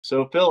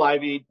So Phil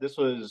Ivey, this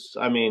was,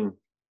 I mean,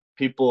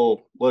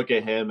 people look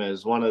at him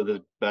as one of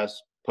the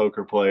best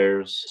poker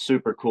players.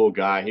 Super cool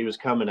guy. He was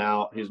coming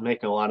out. He was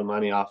making a lot of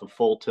money off of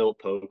full tilt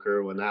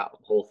poker when that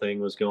whole thing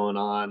was going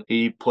on.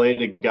 He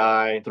played a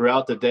guy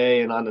throughout the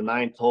day, and on the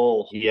ninth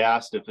hole, he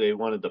asked if they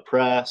wanted to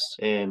press,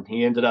 and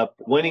he ended up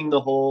winning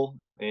the hole.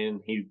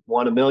 And he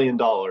won $1 million.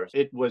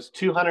 It was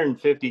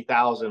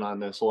 250,000 on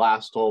this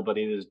last hole, but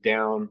he was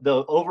down.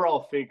 The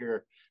overall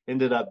figure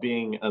ended up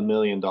being $1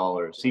 million.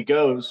 He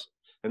goes,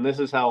 and this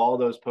is how all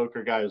those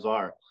poker guys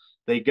are.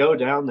 They go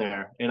down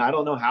there, and I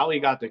don't know how he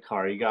got the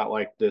car. He got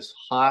like this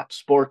hot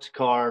sports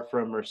car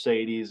from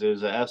Mercedes. It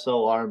was a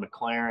SLR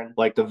McLaren.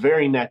 Like the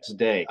very next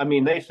day, I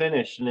mean, they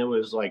finished and it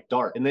was like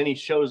dark. And then he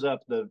shows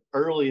up the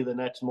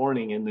next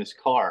morning in this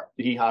car.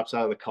 He hops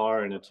out of the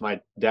car, and it's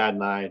my dad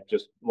and I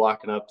just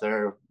walking up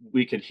there.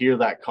 We could hear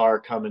that car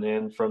coming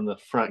in from the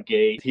front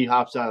gate. He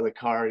hops out of the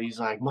car. He's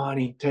like,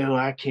 "Monty, Taylor,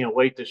 I can't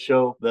wait to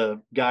show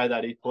the guy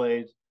that he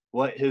played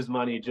what his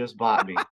money just bought me."